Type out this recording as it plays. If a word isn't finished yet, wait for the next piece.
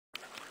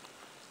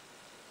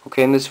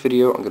Okay, in this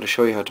video I'm going to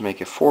show you how to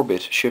make a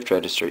 4-bit shift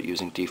register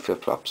using D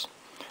flip-flops.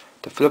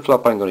 The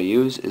flip-flop I'm going to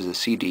use is a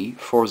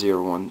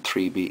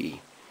CD4013BE.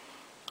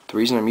 The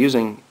reason I'm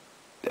using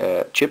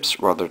chips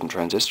rather than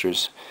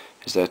transistors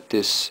is that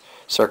this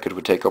circuit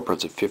would take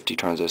upwards of 50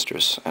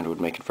 transistors and would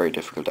make it very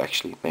difficult to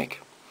actually make.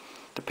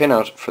 The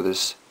pinout for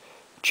this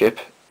chip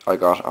I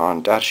got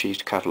on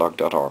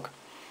datasheetcatalog.org.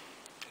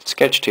 It's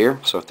sketched here,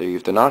 so if you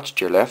have the notch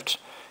to your left,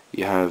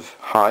 you have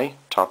high,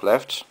 top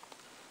left,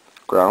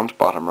 ground,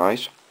 bottom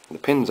right. The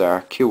pins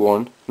are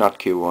Q1, not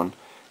Q1,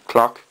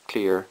 clock,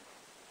 clear,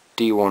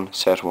 D1,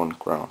 set 1,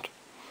 ground.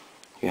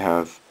 You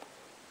have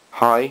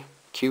high,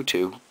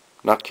 Q2,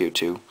 not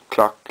Q2,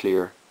 clock,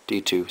 clear,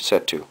 D2,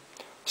 set 2.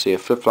 So you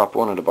have flip-flop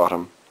 1 on the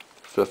bottom,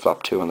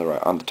 flip-flop 2 on the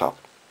right, on the top.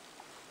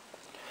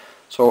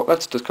 So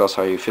let's discuss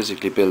how you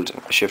physically build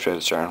a shift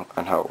register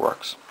and how it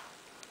works.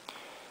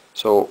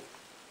 So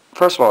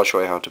first of all I'll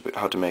show you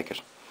how to make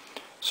it.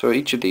 So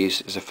each of these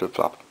is a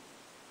flip-flop.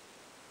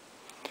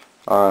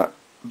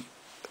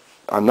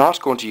 I'm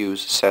not going to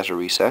use set or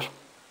reset,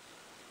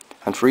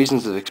 and for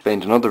reasons that I've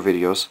explained in other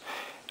videos,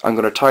 I'm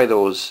going to tie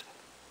those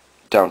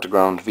down to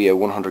ground via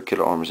 100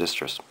 kilo ohm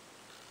resistors.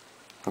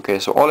 Okay,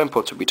 so all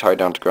inputs will be tied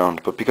down to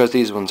ground, but because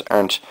these ones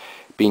aren't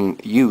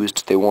being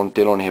used, they'll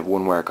only have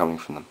one wire coming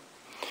from them.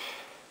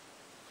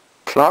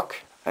 Clock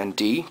and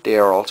D, they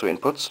are also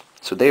inputs,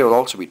 so they will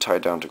also be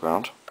tied down to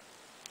ground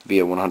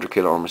via 100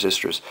 kilo ohm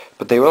resistors,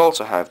 but they will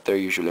also have their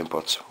usual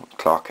inputs,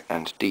 clock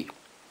and D.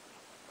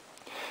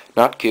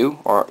 Not Q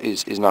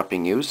is not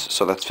being used,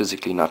 so that's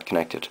physically not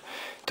connected.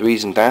 The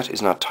reason that is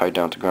not tied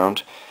down to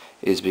ground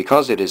is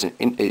because it is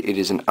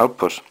an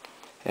output.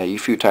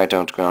 If you tie it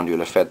down to ground, you'll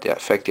affect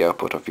the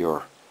output of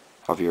your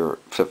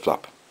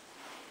flip-flop.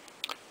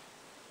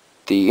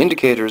 The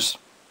indicators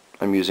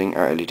I'm using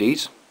are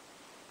LEDs,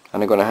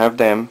 and I'm going to have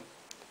them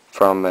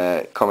from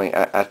coming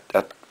at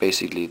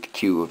basically the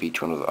Q of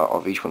each one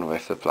of my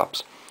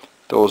flip-flops.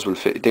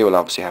 They will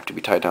obviously have to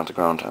be tied down to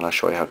ground, and I'll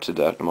show you how to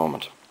do that in a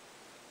moment.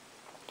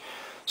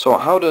 So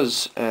how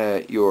does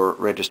your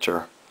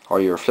register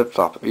or your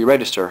flip-flop, you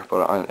register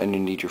and you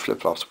need your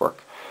flip-flops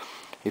work?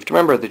 You have to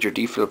remember that your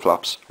D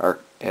flip-flops are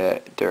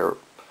they're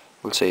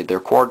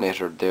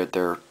coordinated,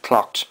 they're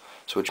clocked,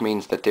 so which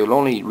means that they will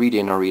only read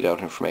in or read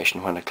out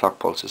information when a clock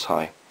pulse is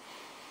high.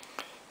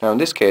 Now in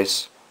this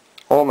case,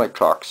 all my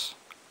clocks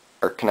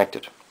are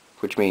connected,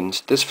 which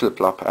means this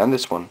flip-flop and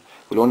this one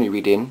will only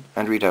read in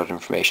and read out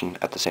information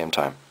at the same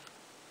time.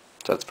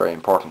 So that's very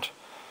important.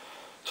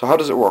 So how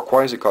does it work?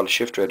 Why is it called a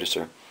shift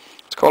register?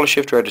 It's called a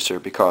shift register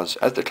because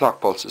as the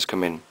clock pulses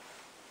come in,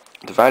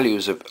 the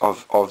values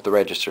of the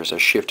registers are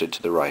shifted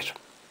to the right.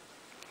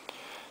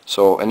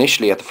 So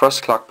initially at the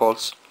first clock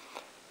pulse,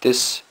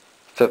 this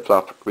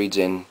flip-flop reads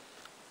in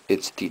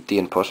the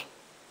input.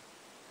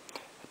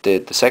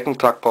 The second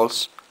clock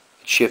pulse,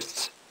 it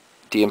shifts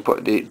the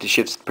input,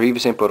 shifts the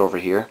previous input over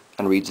here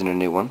and reads in a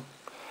new one.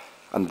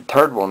 And the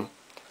third one,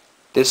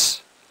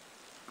 this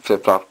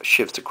flip-flop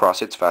shifts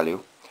across its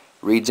value,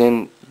 reads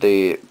in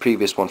the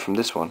previous one from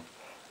this one,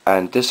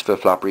 and this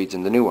flip-flop reads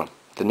in the new one,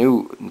 the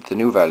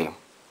new value.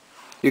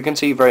 You can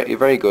see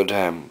very good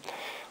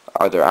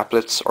either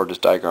applets or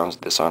just diagrams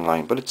of this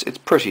online, but it's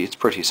pretty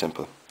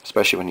simple,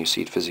 especially when you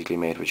see it physically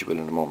made, which you will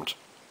in a moment.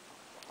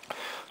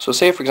 So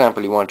say for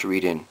example you want to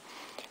read in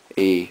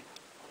a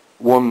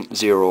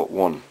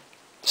 101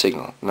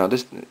 signal. Now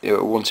this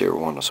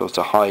 101, so it's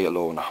a high, a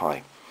low, and a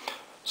high.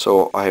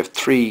 So I have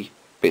 3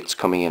 bits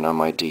coming in on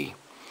my D,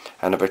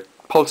 and I have a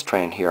pulse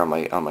train here on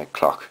my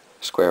clock,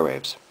 square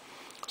waves.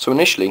 So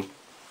initially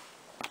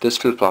this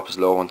flip-flop is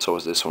low and so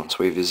is this one, so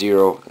we have a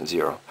 0,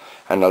 0,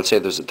 and I'll say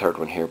there's a third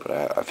one here, but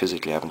I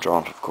physically haven't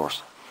drawn it, of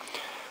course.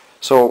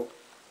 So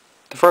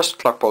the first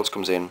clock pulse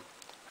comes in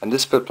and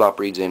this flip-flop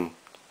reads in,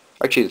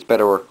 actually it's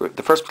better work with,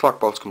 the first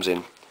clock pulse comes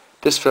in,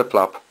 this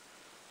flip-flop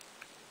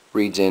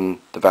reads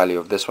in the value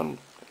of this one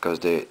because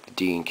the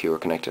D and Q are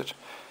connected.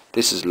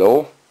 This is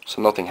low,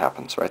 so nothing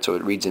happens, right? So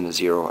it reads in a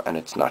 0 and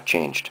it's not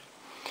changed.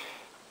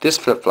 This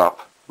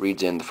flip-flop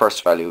reads in the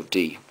first value of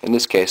D. In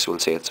this case we'll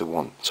say it's a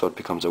 1, so it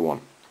becomes a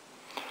 1.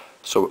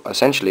 So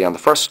essentially on the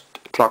first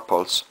clock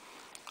pulse,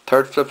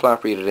 third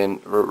flip-flop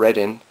read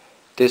in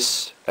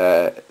this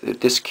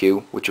this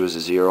Q, which was a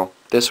 0,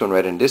 this one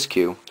read in this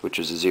Q, which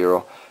was a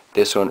 0,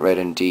 this one read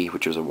in D,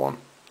 which was a 1.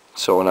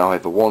 So now I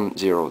have a 1,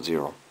 0,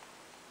 0.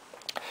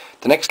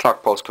 The next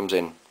clock pulse comes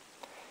in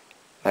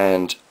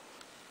and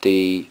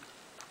the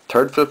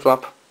third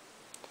flip-flop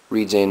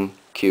reads in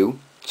Q,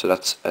 so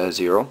that's a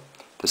 0.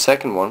 The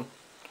second one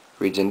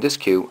reads in this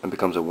Q and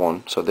becomes a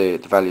 1, so the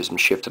value has been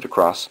shifted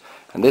across,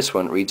 and this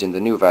one reads in the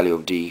new value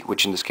of D,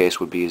 which in this case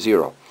would be a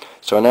 0.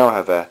 So I now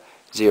have a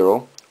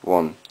 0,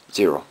 1,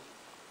 0.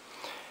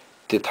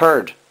 The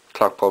third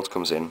clock pulse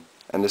comes in,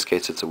 in this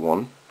case it's a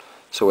 1,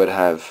 so I'd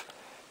have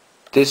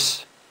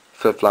this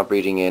flip-flop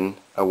reading in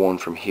a 1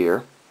 from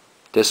here,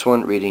 this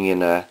one reading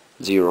in a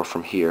 0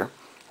 from here,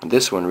 and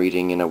this one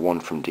reading in a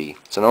 1 from D.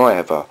 So now I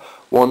have a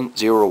 1,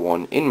 0,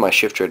 1 in my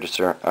shift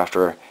register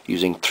after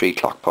using 3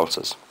 clock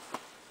pulses.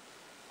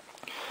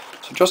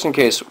 So just in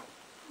case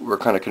we're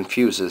kind of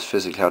confused as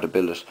physically how to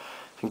build it,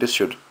 I think this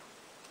should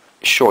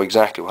show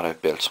exactly what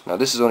I've built. Now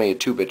this is only a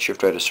 2-bit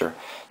shift register,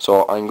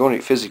 so I'm going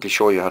to physically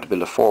show you how to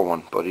build a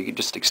 4-1, but you can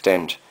just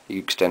extend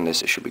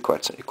this. It should be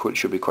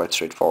quite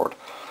straightforward.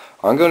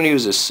 I'm going to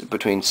use this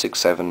between 6,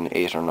 7,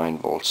 8 or 9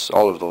 volts.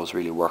 All of those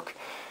really work.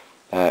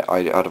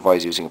 I'd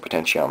advise using a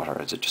potentiometer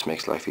as it just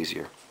makes life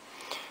easier.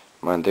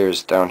 And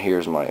down here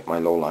is my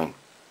low line.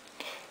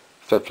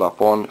 Flip-flop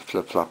 1,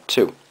 flip-flop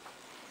 2.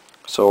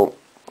 So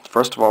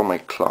first of all, my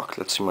clock.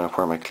 Let's see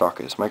where my clock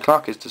is. My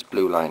clock is this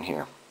blue line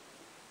here.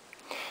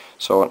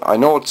 So I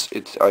know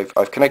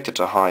I've connected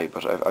to high,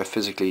 but I've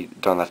physically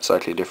done that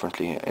slightly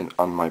differently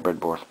on my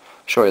breadboard.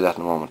 I'll show you that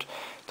in a moment.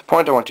 The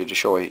point I want you to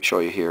show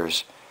you here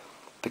is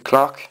the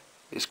clock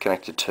is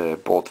connected to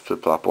both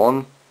flip-flop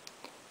 1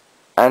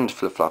 and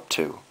flip-flop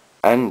 2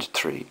 and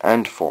 3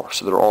 and 4,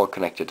 so they're all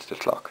connected to the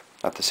clock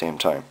at the same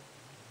time.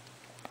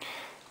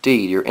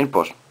 D, your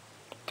input.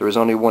 There is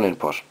only one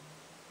input.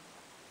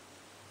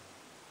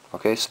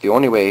 Okay, so the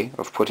only way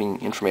of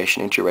putting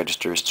information into your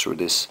register is through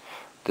this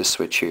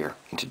switch here,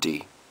 into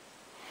D.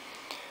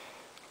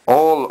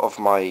 All of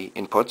my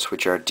inputs,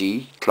 which are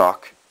D,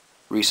 clock,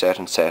 reset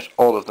and set,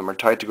 all of them are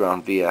tied to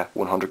ground via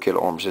 100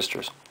 kilo ohm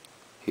resistors.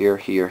 Here,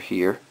 here,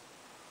 here,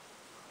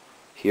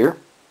 here,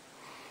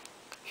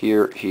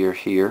 here, here,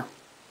 here,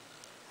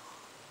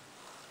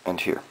 and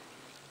here.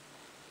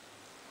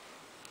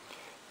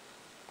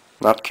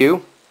 Not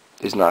Q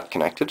is not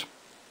connected.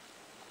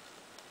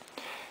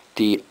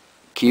 The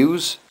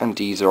Q's and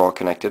D's are all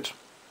connected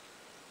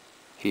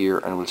here,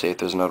 and we'll say if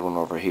there's another one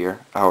over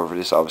here. However,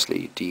 this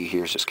obviously D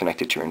here is just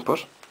connected to your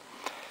input.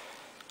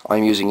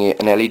 I'm using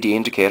an LED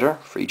indicator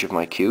for each of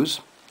my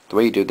Q's. The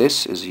way you do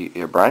this is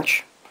you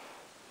branch,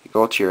 you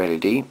go to your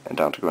LED and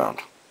down to ground.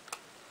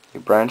 You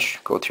branch,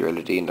 go to your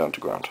LED and down to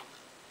ground.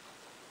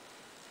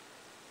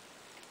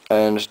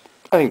 And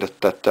I think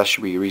that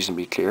should be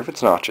reasonably clear. If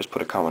it's not, just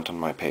put a comment on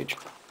my page.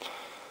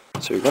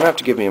 So you're going to have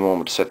to give me a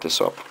moment to set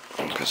this up,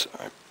 because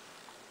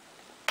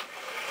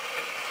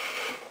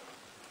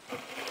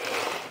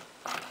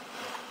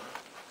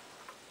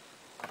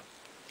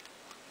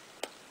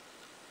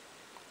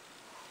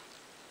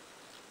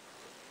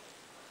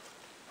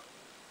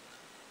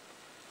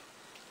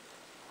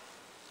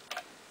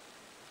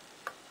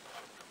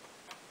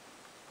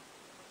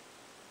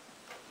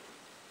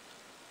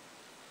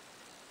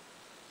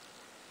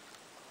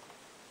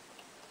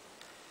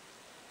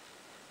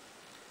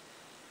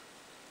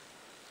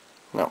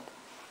no.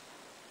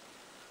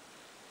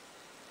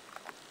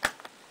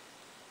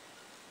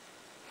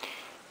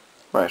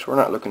 Right, we're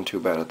not looking too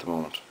bad at the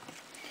moment.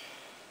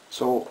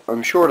 So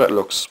I'm sure that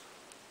looks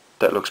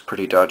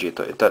pretty dodgy.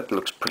 That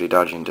looks pretty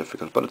dodgy and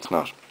difficult, but it's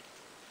not.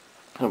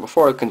 Now,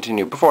 before I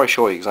continue, before I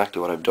show you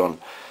exactly what I've done,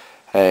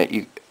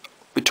 it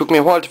took me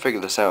a while to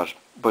figure this out.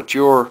 But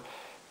your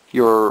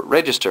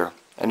register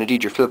and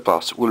indeed your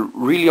flip-flops will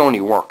really only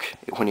work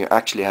when you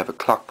actually have a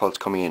clock pulse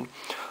coming in.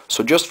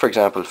 So just for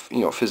example,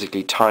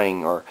 physically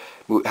tying or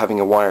having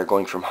a wire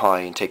going from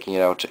high and taking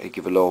it out to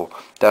give a low,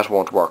 that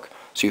won't work.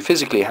 So you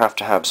physically have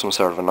to have some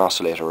sort of an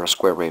oscillator or a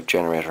square wave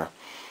generator.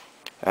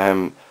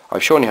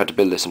 I've shown you how to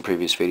build this in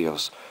previous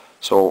videos.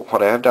 So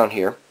what I have down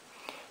here,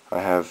 I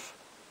have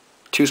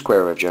 2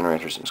 square wave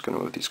generators. I'm just going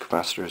to move these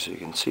capacitors so you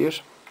can see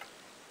it.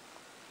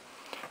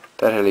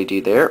 That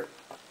LED there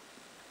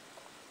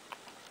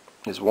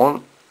is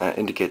one,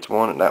 indicates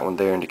one, and that one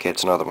there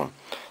indicates another one.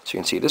 So you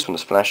can see this one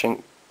is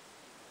flashing.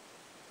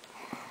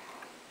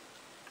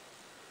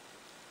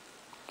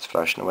 It's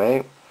flashing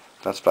away.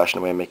 That's flashing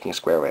away, making a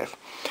square wave.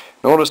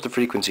 Notice the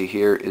frequency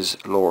here is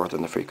lower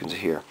than the frequency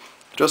here.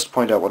 Just to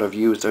point out what I've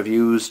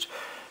used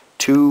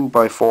 2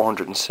 by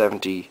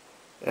 470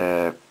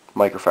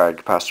 microfarad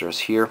capacitors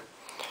here.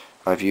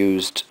 I've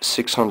used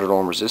 600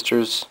 ohm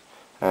resistors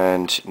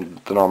and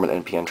the normal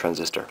NPN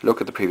transistor.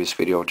 Look at the previous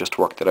video just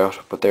to work that out,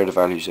 but they're the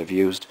values I've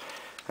used.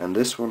 And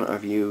this one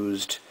I've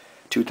used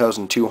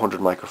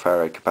 2200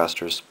 microfarad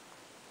capacitors,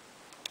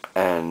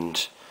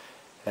 and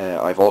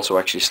I've also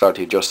actually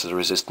slightly adjusted the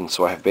resistance,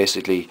 so I have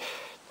basically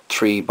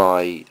 3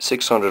 by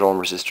 600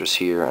 ohm resistors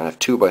here, and I have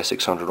 2 by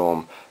 600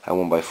 ohm and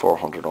 1 by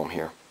 400 ohm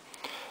here.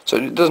 So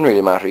it doesn't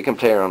really matter, you can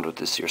play around with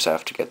this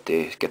yourself to get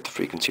the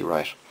frequency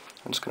right.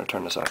 I'm just going to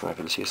turn this off, maybe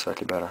you'll see it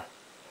slightly better.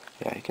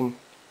 Yeah, you can.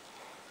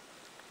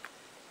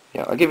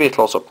 Yeah, I'll give you a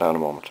close-up now in a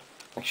moment.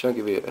 Actually, I'll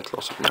give you a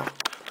close-up now.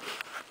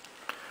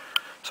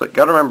 So you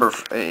got to remember,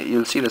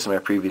 you'll see this in my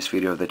previous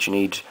video, that you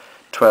need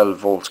 12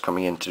 volts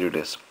coming in to do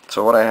this.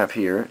 So what I have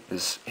here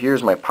is,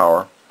 here's my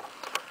power,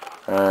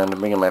 and I'm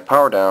bringing my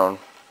power down.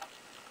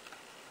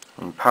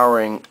 I'm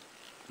powering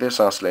this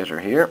oscillator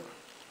here,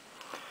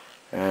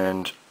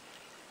 and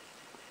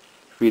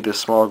via this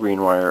small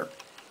green wire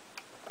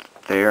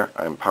there,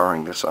 I'm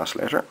powering this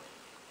oscillator.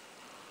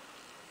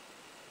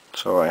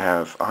 So I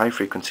have a high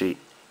frequency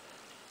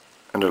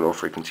and a low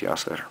frequency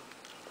oscillator.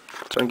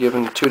 So I'm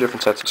given 2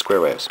 different sets of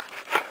square waves.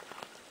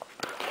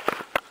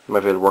 You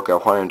might be able to work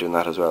out why I'm doing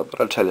that as well,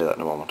 but I'll tell you that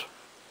in a moment.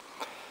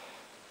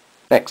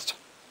 Next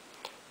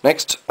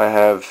I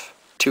have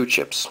 2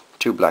 chips,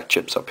 2 black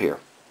chips up here.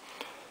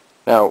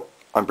 Now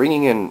I'm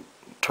bringing in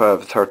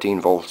 12,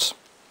 13 volts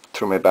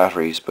through my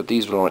batteries, but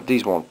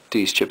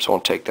these chips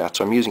won't take that,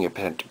 so I'm using a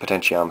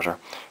potentiometer,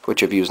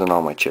 which I've used on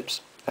all my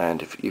chips.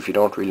 And if you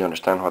don't really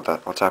understand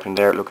what's happening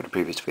there, look at the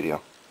previous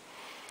video.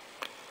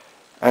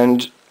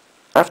 And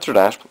after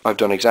that, I've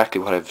done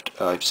exactly what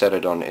I've said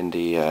I've done in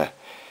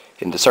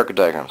the circuit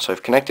diagram. So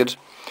I've connected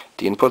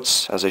the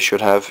inputs as I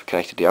should have,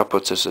 connected the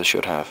outputs as I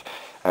should have.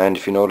 And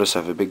if you notice, I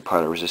have a big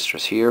pile of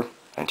resistors here,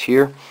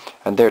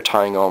 and they're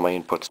tying all my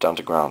inputs down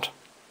to ground.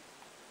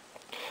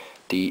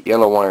 The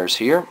yellow wires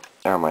here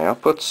are my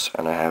outputs,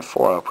 and I have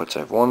 4 outputs. I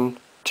have 1,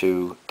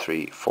 2,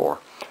 3, 4.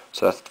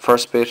 So that's the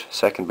first bit,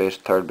 second bit,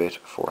 third bit,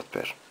 fourth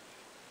bit.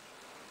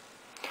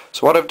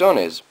 So what I've done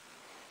is,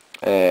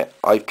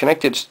 I've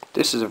connected,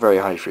 this is a very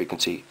high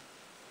frequency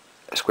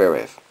square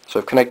wave. So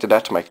I've connected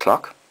that to my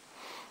clock,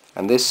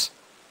 and this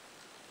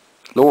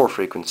lower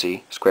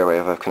frequency square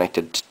wave I've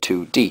connected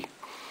to D.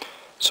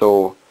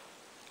 So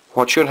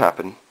what should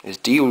happen is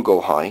D will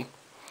go high,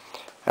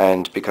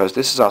 and because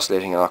this is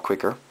oscillating a lot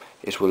quicker,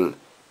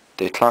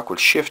 the clock will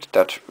shift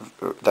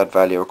that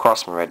value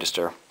across my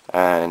register,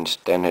 and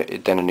then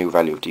a new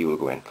value of D will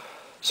go in.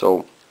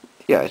 So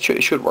yeah, it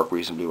should work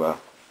reasonably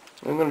well.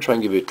 I'm going to try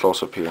and give you a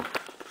close-up here,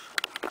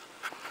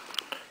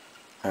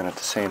 and at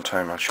the same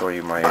time I'll show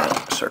you my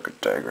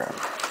circuit diagram.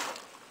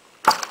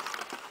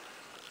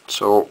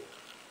 So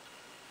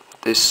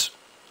this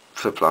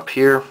flip-flop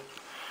here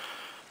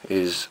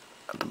is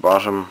at the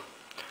bottom.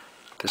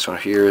 This one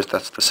here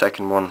that's the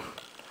second one.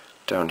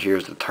 Down here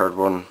is the third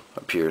one.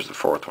 Up here is the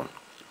fourth one.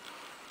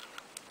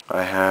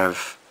 I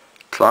have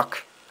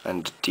clock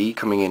and D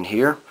coming in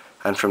here,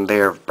 and from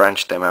there I've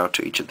branched them out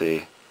to each of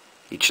the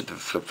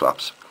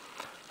flip-flops.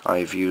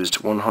 I've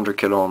used 100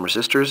 kilo ohm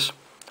resistors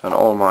on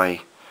all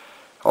my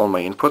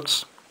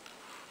inputs,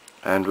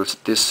 and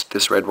with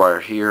this red wire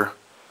here,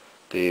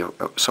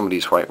 some of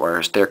these white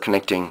wires, they're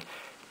connecting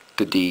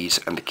the D's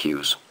and the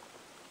Q's.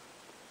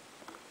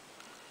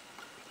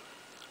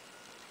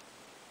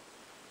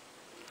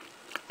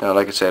 Now,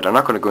 like I said, I'm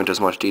not going to go into as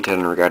much detail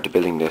in regard to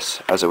building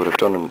this as I would have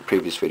done in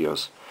previous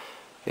videos.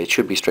 It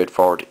should be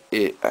straightforward,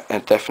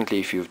 and definitely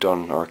if you've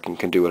done or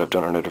can do what I've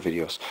done in other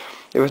videos.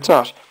 If it's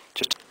not,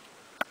 just...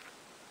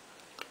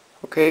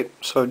 Okay,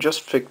 so I've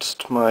just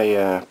fixed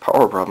my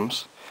power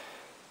problems.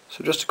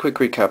 So just a quick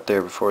recap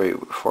there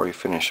before we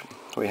finish.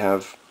 We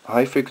have a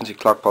high frequency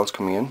clock pulse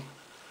coming in.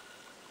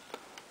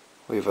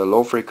 We have a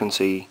low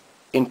frequency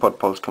input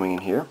pulse coming in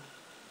here.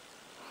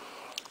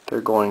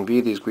 They're going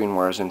via these green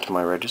wires into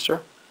my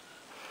register,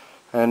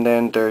 and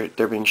then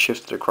they're being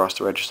shifted across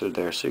the register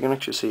there. So you can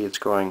actually see it's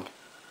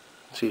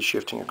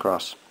shifting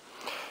across.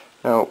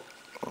 Now,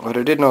 what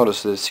I did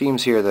notice is it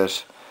seems here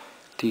that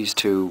these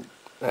two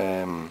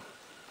inputs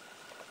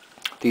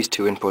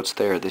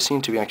there, they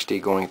seem to be actually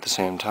going at the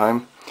same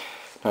time.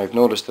 Now I've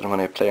noticed that when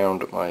I play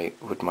around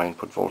with my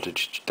input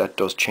voltage, that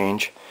does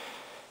change.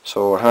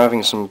 So I'm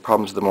having some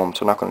problems at the moment,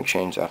 so I'm not going to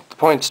change that. The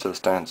point still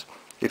stands.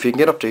 If you can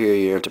get up to here,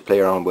 you're able to play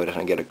around with it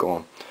and get it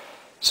going.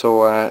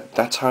 So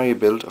that's how you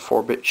build a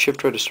 4-bit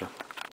shift register.